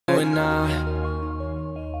and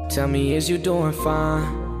I. Tell me, is you doing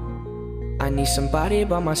fine? I need somebody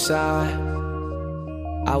by my side.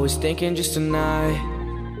 I was thinking just tonight.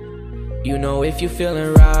 You know, if you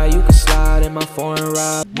feeling right, you can slide in my foreign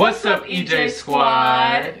ride. What's up, EJ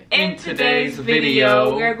Squad? In today's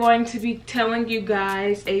video, we're going to be telling you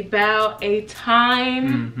guys about a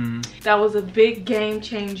time that was a big game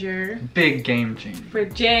changer. Big game changer. For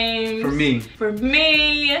James. For me. For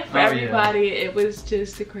me. For everybody. Yeah. It was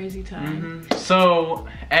just a crazy time. So,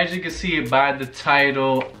 as you can see by the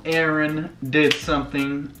title, Erynn did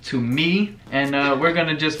something to me. And we're going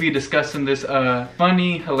to just be discussing this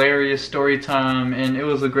funny, hilarious story time. And it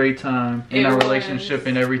was a great time in our relationship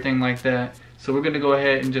and everything like that. So we're going to go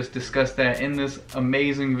ahead and just discuss that in this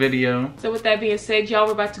amazing video. So with that being said, y'all,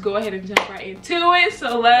 we're about to go ahead and jump right into it.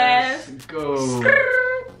 So let's go.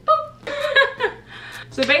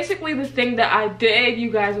 So basically the thing that I did,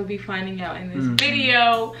 you guys will be finding out in this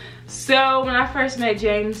video. So when I first met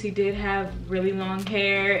James, he did have really long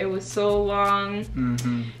hair. It was so long.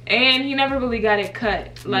 And he never really got it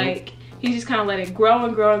cut. Like, he just kind of let it grow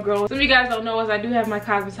and grow and grow. Some of you guys don't know is I do have my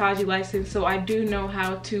cosmetology license, so I do know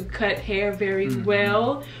how to cut hair very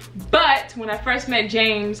well. But when I first met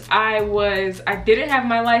James, I didn't have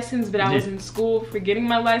my license, but I was in school for getting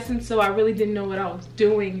my license, so I really didn't know what I was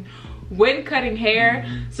doing when cutting hair.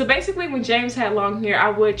 So basically when James had long hair,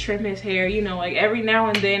 I would trim his hair, you know, like every now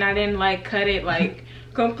and then. I didn't like cut it like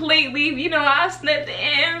completely, you know. I snip the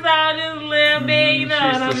ends out just a little bit, you know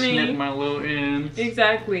what I mean? Snip my little ends.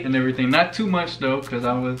 Exactly. And everything. Not too much though, because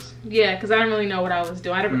I was... Yeah, because I didn't really know what I was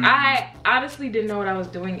doing. I honestly didn't know what I was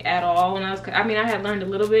doing at all when I was... I mean, I had learned a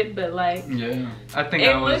little bit, but like... Yeah. I think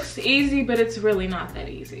it looks easy, but it's really not that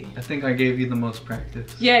easy. I think I gave you the most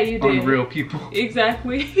practice. Yeah, you did. On real people.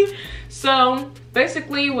 Exactly. So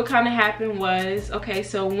basically what kind of happened was, okay,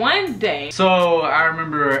 so one day... So I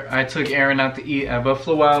remember I took Erynn out to eat at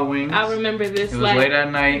Buffalo Wild Wings. I remember this. It was late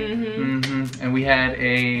at night. And we had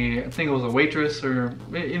I think it was a waitress, or,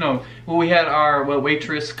 you know, well, we had our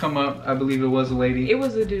waitress come up. I believe it was a lady. It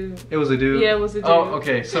was a dude. It was a dude? Yeah, it was a dude. Oh,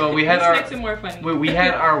 okay. So we had this makes it more funny. We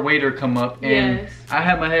had our waiter come up, and I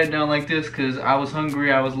had my head down like this because I was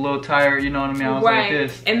hungry. I was a little tired, you know what I mean? I was like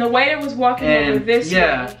this. And the waiter was walking over this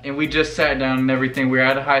way. And we just sat down and everything. We were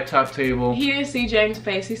at a high top table. He didn't see James'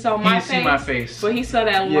 face. He saw my face. He didn't see my face. But he saw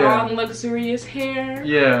that long, luxurious hair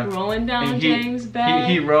rolling down James' back.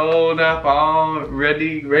 He rolled up all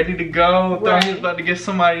ready to go. Thought he was about to get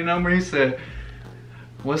somebody's number. He said,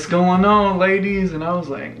 "What's going on, ladies?" And I was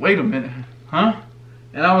like, "Wait a minute, huh?"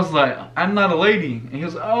 And I was like, "I'm not a lady." And he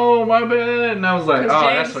was like, "Oh, my bad." And I was like,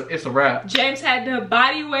 "Oh, it's a wrap." James had the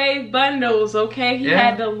body wave bundles, okay? He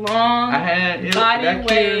had the long body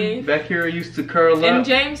wave. Back here it used to curl up. And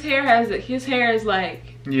James' hair his hair is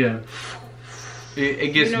like... Yeah.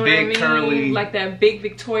 It gets, you know, big, curly. Like that big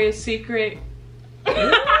Victoria's Secret.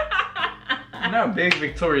 Not big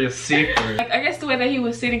Victoria's Secret. Like, I guess the way that he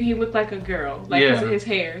was sitting, he looked like a girl, like his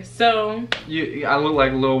hair. So I look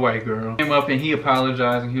like a little white girl. Came up and he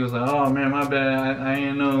apologized and he was like, "Oh man, my bad. I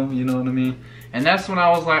didn't know." You know what I mean? And that's when I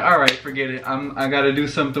was like, "All right, forget it. I got to do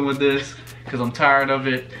something with this because I'm tired of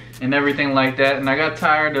it and everything like that." And I got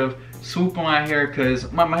tired of swooping my hair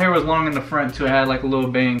because my hair was long in the front too. I had like a little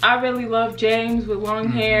bang. I really love James with long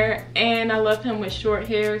hair, and I loved him with short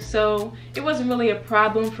hair, so it wasn't really a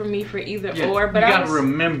problem for me for either or. But you gotta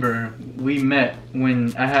remember, we met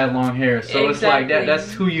when I had long hair, so it's like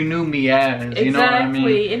that's who you knew me as. You know what I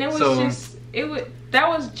mean? And it was that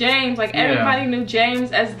was James. Like everybody knew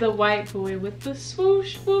James as the white boy with the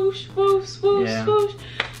swoosh, swoosh, swoosh, swoosh, swoosh.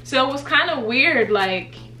 So it was kind of weird,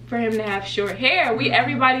 like, for him to have short hair.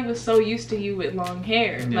 Everybody was so used to you with long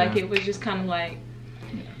hair. Like, it was just kind of like,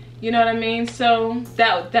 you know what I mean? So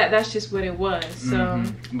that's just what it was. So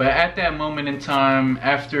but at that moment in time,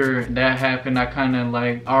 after that happened, I kind of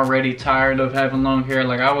like already tired of having long hair.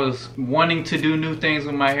 Like, I was wanting to do new things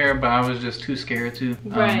with my hair, but I was just too scared to.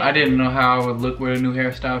 I didn't know how I would look with a new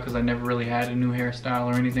hairstyle because I never really had a new hairstyle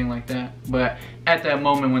or anything like that. But at that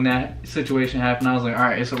moment when that situation happened, I was like, all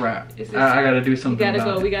right, it's a wrap. I gotta do something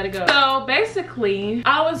about it. We gotta go. So basically,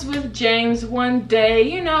 I was with James one day,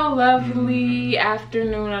 you know, lovely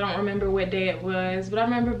afternoon. I don't remember what day it was, but I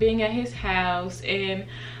remember being at his house, and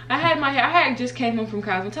I had my hair, I had just came home from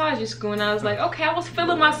cosmetology school, and I was like, okay, I was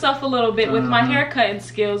feeling myself a little bit with my hair cutting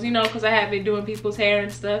skills, you know, because I had been doing people's hair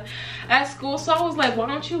and stuff at school. So I was like, why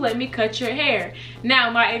don't you let me cut your hair? Now,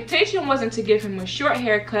 my intention wasn't to give him a short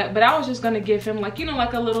haircut, but I was just gonna give him, like, you know,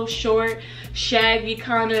 like a little short, shaggy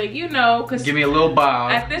kind of, you know, because give me a little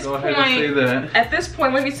bob. At this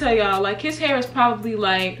point, let me tell y'all, like, his hair is probably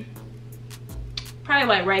like probably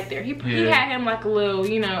like right there. He had him like a little,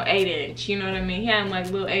 you know, 8-inch. You know what I mean? He had him like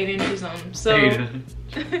little 8 inches on him. So,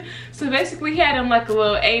 so basically, he had him like a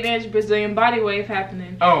little 8-inch Brazilian body wave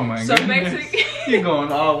happening. Oh my so goodness! Basically, You're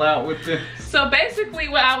going all out with this. So basically,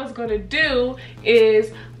 what I was gonna do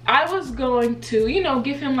is I was going to, you know,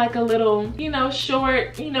 give him like a little, you know,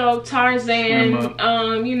 short, you know,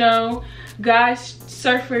 Tarzan, you know, guy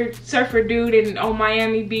surfer dude on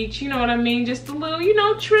Miami Beach, you know what I mean? Just a little, you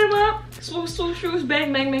know, trim up, swoop, swoop, swoosh,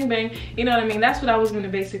 bang, bang, bang, bang. You know what I mean? That's what I was gonna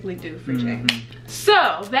basically do for James. So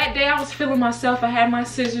that day I was feeling myself. I had my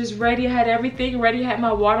scissors ready, I had everything ready, I had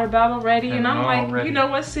my water bottle ready, and I'm like, you know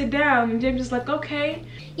what, sit down. And James is like, okay.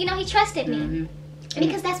 You know, he trusted me.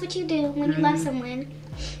 Because that's what you do when you love someone.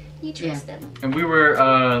 You trust them. And we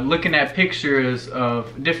were looking at pictures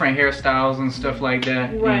of different hairstyles and stuff like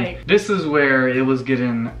that. Right. And this is where it was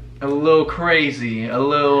getting a little crazy, a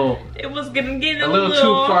little. It was getting a little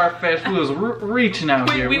too far fetched. We was reaching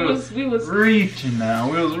out here. We was reaching now.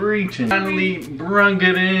 We was reaching. Finally brung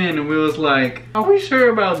it in, and we was like, "Are we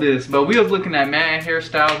sure about this?" But we was looking at mad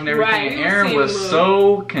hairstyles and everything. Right, and Erynn was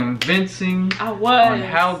so convincing. I was on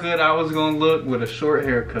how good I was gonna look with a short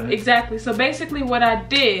haircut. Exactly. So basically, what I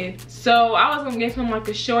did, so I was gonna give him like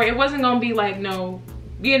a short. It wasn't gonna be like no.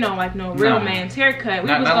 You know, like no real man's haircut.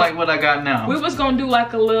 Not like what I got now. We was gonna do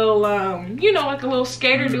like a little, you know, like a little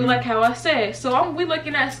skater dude, like how I said. So we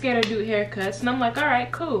looking at skater dude haircuts, and I'm like, all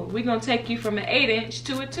right, cool. We gonna take you from an 8-inch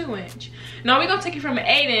to a 2-inch. No, we gonna take you from an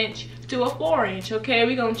 8-inch to a 4-inch. Okay,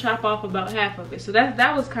 we gonna chop off about half of it. So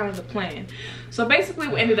that was kind of the plan. So basically,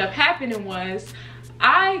 what ended up happening was,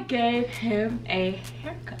 I gave him a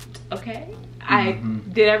haircut. Okay, I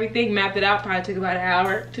did everything, mapped it out. Probably took about an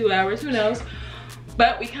hour, 2 hours, who knows.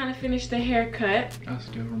 But we kind of finished the haircut. I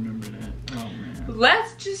still remember that. Oh man.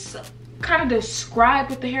 Let's just kind of describe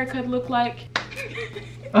what the haircut looked like.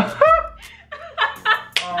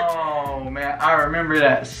 Oh man, I remember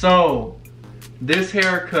that. So this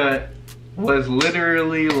haircut was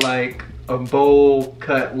literally like a bowl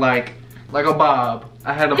cut, like a bob.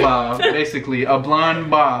 I had a bob, basically a blonde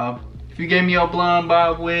bob. If you gave me a blonde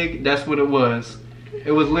bob wig, that's what it was.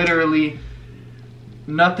 It was literally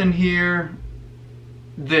nothing here.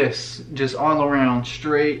 This just all around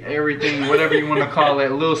straight, everything, whatever you want to call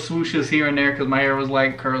it, little swooshes here and there because my hair was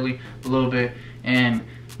like curly a little bit. And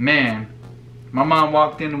man, my mom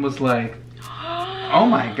walked in and was like, oh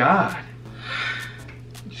my god.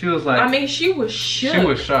 She was like, I mean, she was shook. She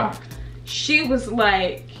was shocked. She was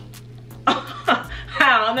like,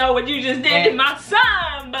 I don't know what you just did to my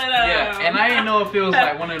son, but yeah, and I didn't know if it was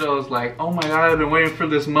like one of those like, oh my god, I've been waiting for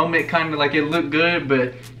this moment, kind of like it looked good,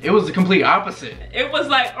 but it was the complete opposite. It was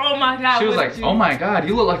like, oh my god. She was like, oh my god,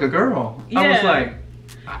 you look like a girl. Yeah. I was like,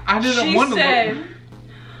 I didn't want to look.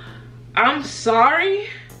 I'm sorry,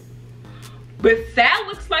 but that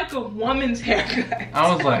looks like a woman's haircut.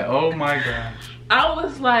 I was like, oh my gosh. I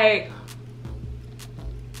was like,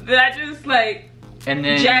 did I just like and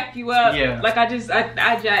then jack you up? Yeah. Like I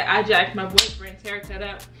jacked my boyfriend's haircut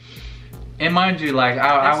up. And mind you, like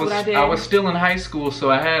I was still in high school,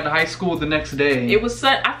 so I had high school the next day. It was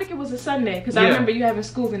I think it was a Sunday because I remember you having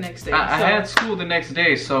school the next day. I had school the next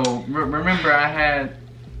day, so remember I had,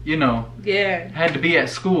 you know, had to be at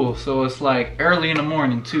school, so it's like early in the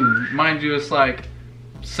morning too. Mind you, it's like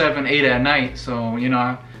 7, 8 at night, so you know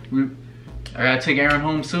I gotta take Erynn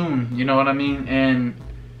home soon. You know what I mean? And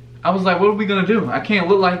I was like, what are we gonna do? I can't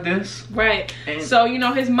look like this. Right. And so, you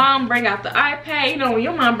know, his mom bring out the iPad. You know, when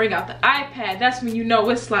your mom bring out the iPad, that's when you know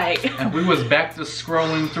it's like. And we was back to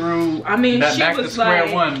scrolling through. I mean, she back was to square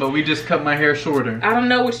like, one, but we just cut my hair shorter. I don't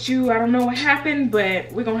know what happened,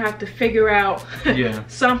 but we're gonna have to figure out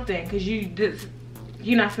something. Cause you're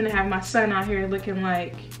not finna have my son out here looking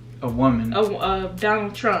like a woman.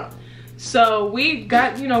 Donald Trump. So we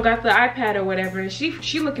got the iPad or whatever, and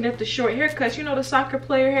she looking at the short haircuts, you know, the soccer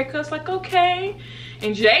player haircuts, like, okay.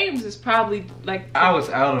 And James is probably like, I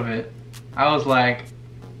was out of it. I was like,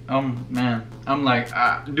 man, I'm like,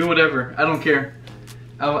 do whatever, I don't care.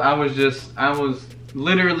 I was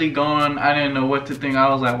literally gone. I didn't know what to think. I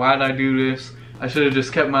was like, why did I do this? I should have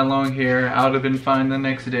just kept my long hair. I would have been fine the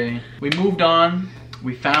next day. We moved on.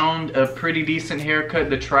 We found a pretty decent haircut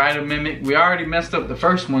to try to mimic. We already messed up the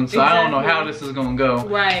first one, so I don't know how this is gonna go.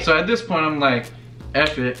 Right. So at this point, I'm like,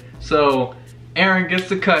 F it. So Erynn gets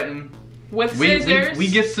to cutting. With scissors.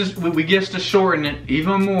 We gets to shorten it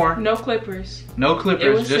even more. No clippers. No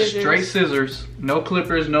clippers, just straight scissors. No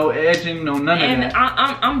clippers, no edging, no none of that. And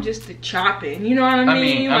I'm just a chopping. You know what I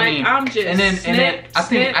mean? I'm just. And then I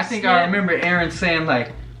think I remember Erynn saying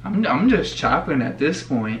like, I'm just chopping at this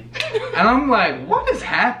point. And I'm like, what is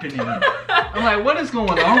happening? I'm like, what is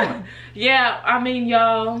going on? Yeah, I mean,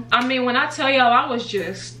 y'all. I mean, when I tell y'all, I was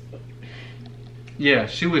just... Yeah,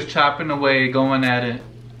 she was chopping away, going at it.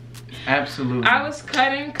 Absolutely. I was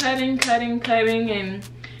cutting, and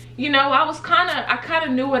you know, I kind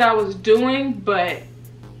of knew what I was doing, but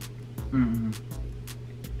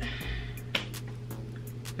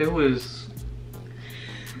it was.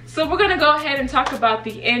 So we're gonna go ahead and talk about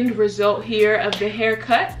the end result here of the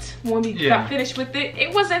haircut when we got finished with it.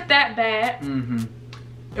 It wasn't that bad.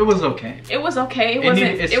 It was okay. It was okay.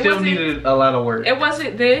 It still needed a lot of work. It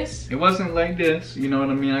wasn't this. It wasn't like this. You know what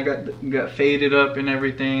I mean? I got faded up and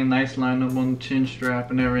everything. Nice line up on the chin strap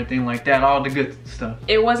and everything like that. All the good stuff.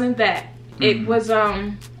 It wasn't that. It was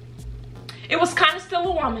kind of still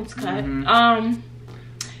a woman's cut.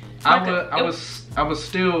 I was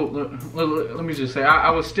still, let me just say, I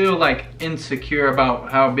was still like insecure about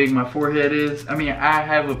how big my forehead is. I mean, I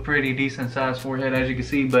have a pretty decent sized forehead, as you can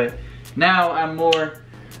see, but now I'm more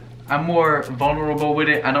vulnerable with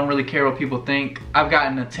it. I don't really care what people think. I've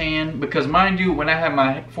gotten a tan because, mind you, when I had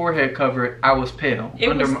my forehead covered, I was pale. It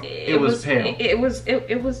was pale. It was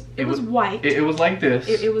white. It was like this.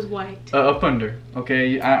 It was white. Up under.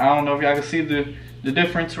 Okay, I don't know if y'all can see the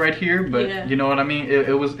difference right here, but you know what I mean. It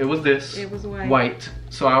was this. It was white. White.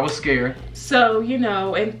 So I was scared. So you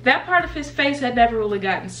know, and that part of his face had never really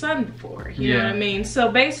gotten sun before. You know what I mean. So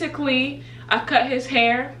basically, I cut his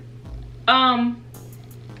hair.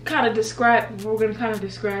 We're gonna kind of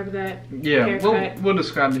describe that. Yeah, haircut. we'll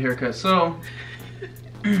describe the haircut. So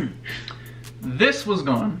this was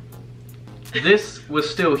gone. This was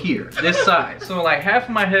still here. This side. So like half of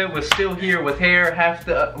my head was still here with hair, half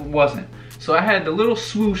the wasn't. So I had the little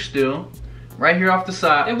swoosh still, right here off the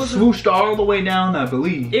side. It was swooshed all the way down, I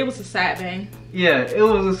believe. It was a side bang. Yeah, it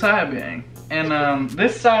was a side bang. And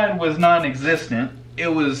this side was non-existent. It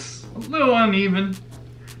was a little uneven.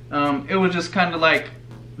 It was just kind of like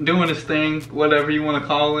doing its thing, whatever you want to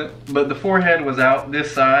call it. But the forehead was out,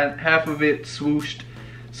 this side, half of it swooshed.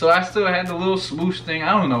 So I still had the little swoosh thing.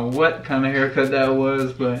 I don't know what kind of haircut that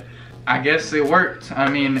was, but I guess it worked. I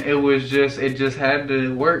mean, it just had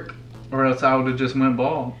to work, or else I would have just went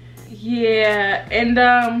bald. Yeah, and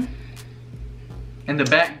the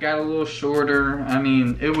back got a little shorter. I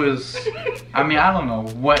mean, it was, I mean, I don't know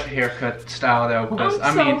what haircut style that was.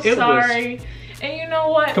 I'm sorry. And you know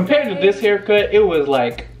what? Compared to this haircut, it was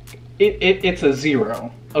like, it's a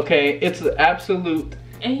 0. Okay, it's an absolute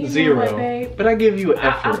and you 0. Know what, babe? But I give you an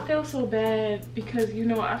effort. I feel so bad because you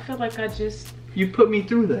know I feel like you put me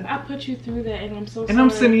through that. I put you through that, and I'm so. And sorry. I'm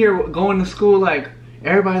sitting here going to school like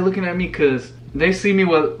everybody looking at me because they see me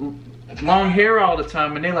with long hair all the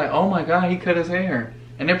time, and they're like, "Oh my God, he cut his hair,"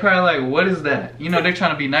 and they're probably like, "What is that?" You know, they're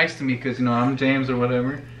trying to be nice to me because you know I'm James or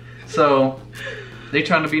whatever, so. They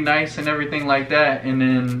trying to be nice and everything like that, and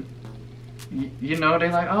then you know they're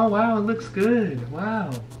like, oh wow, it looks good, wow.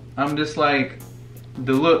 I'm just like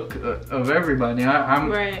the look of everybody.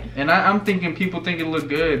 I'm thinking people think it looked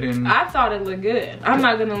good, and I thought it looked good. I'm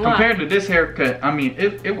not gonna lie. Compared to this haircut, I mean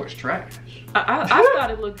it was trash. I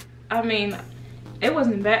thought it looked. I mean, it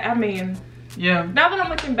wasn't bad. I mean. Yeah. Now that I'm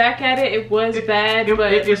looking back at it, it was bad,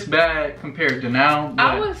 but it's bad compared to now.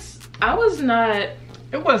 I was not.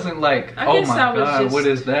 It wasn't like, oh my God, what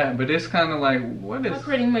is that? But it's kind of like, what is... I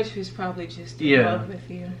pretty much was probably just in love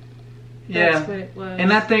with you. That's what it was.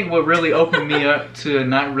 And I think what really opened me up to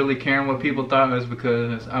not really caring what people thought was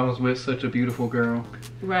because I was with such a beautiful girl.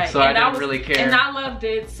 Right. So I didn't really care. And I loved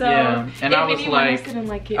it. So yeah. And I was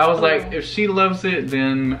like, if she loves it,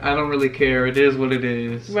 then I don't really care. It is what it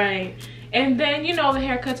is. Right. And then, you know, the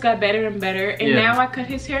haircuts got better and better. And now I cut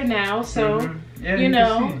his hair now. So, you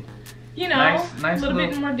know... You know, nice a little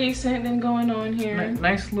bit more decent than going on here.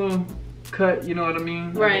 Nice little cut, you know what I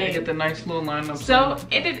mean? Right. Get the nice little line up. So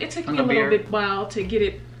it took me a little bit while to get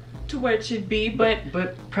it to where it should be, but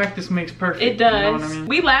practice makes perfect. It does. You know what I mean?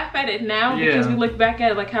 We laugh at it now because we look back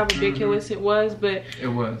at it like how ridiculous it was, but it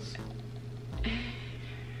was.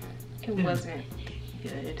 It wasn't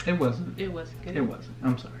good. It wasn't. It wasn't good. It wasn't.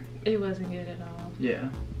 I'm sorry. It wasn't good at all. Yeah.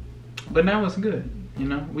 But now it's good. You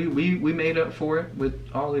know, we made up for it with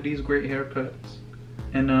all of these great haircuts.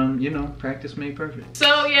 And you know, practice made perfect.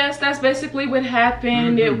 So yes, that's basically what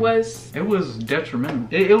happened. It was detrimental.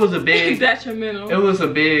 It was a big detrimental. It was a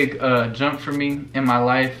big jump for me in my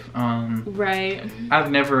life. Right. I've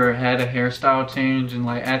never had a hairstyle change, and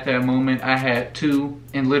like at that moment I had 2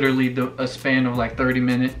 in literally a span of like 30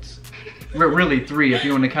 minutes. Really 3 if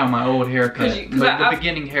you want to count my old haircut. But the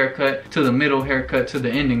beginning haircut to the middle haircut to the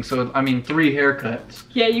ending. So I mean 3 haircuts.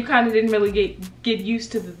 Yeah, you kind of didn't really get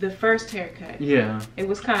used to the first haircut. Yeah. It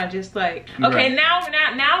was kind of just like, okay,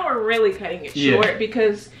 now we're really cutting it short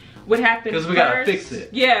because what happened because we gotta fix it.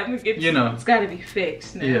 Yeah, it's got to be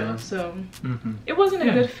fixed now. Yeah. So it wasn't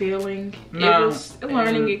a good feeling. No, it was a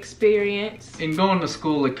learning experience. And going to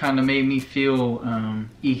school, it kind of made me feel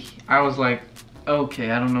I was like,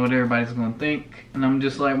 okay, I don't know what everybody's gonna think, and I'm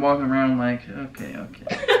just like walking around like, okay.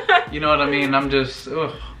 You know what I mean? I'm just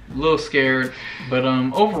a little scared, but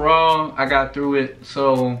overall I got through it.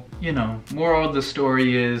 So you know, moral of the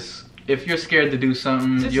story is, if you're scared to do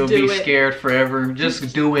something, you'll be scared forever.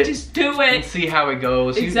 Just do it. Just do it. And see how it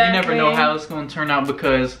goes. Exactly. You never know how it's going to turn out,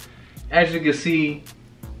 because as you can see,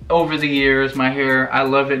 over the years, my hair, I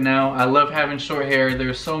love it now. I love having short hair.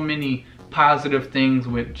 There's so many positive things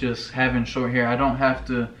with just having short hair. I don't have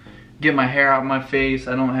to get my hair out my face.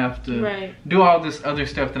 I don't have to do all this other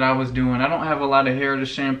stuff that I was doing. I don't have a lot of hair to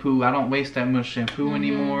shampoo. I don't waste that much shampoo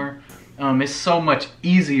anymore. It's so much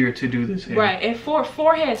easier to do this hair. Right, and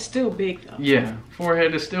forehead's still big though. Yeah,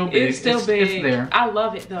 forehead is still big. It's still big. It's there. I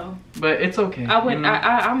love it though. But it's okay.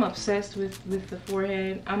 I'm obsessed with the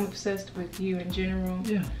forehead. I'm obsessed with you in general.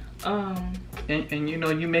 Yeah. And you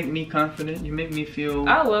know, you make me confident. You make me feel.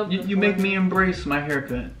 I love you make me embrace my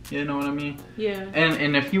haircut. You know what I mean? Yeah.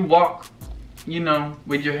 And if you walk, you know,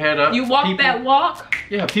 with your head up. You walk that walk?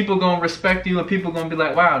 Yeah, people gonna respect you, and people gonna be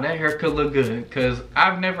like, wow, that haircut look good. Cause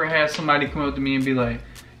I've never had somebody come up to me and be like,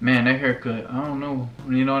 man, that haircut, I don't know.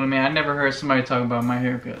 You know what I mean? I never heard somebody talk about my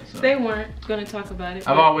haircut. So. They weren't gonna talk about it.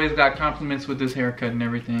 I've always got compliments with this haircut and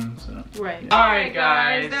everything, so. Right. Yeah. Alright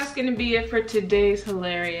guys, that's gonna be it for today's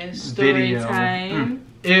hilarious story time.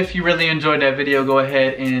 If you really enjoyed that video, go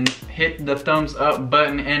ahead and hit the thumbs up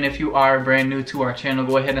button. And if you are brand new to our channel,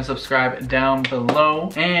 go ahead and subscribe down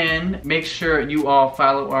below. And make sure you all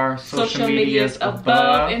follow our social medias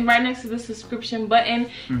above. And right next to the subscription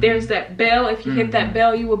button, there's that bell. If you hit that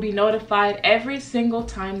bell, you will be notified every single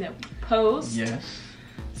time that we post. Yes.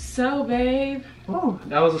 So, babe. Oh,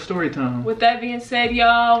 that was a story time. With that being said,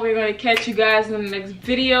 y'all, we're going to catch you guys in the next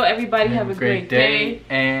video. Everybody have a great day.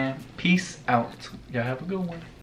 And peace out. Y'all have a good one.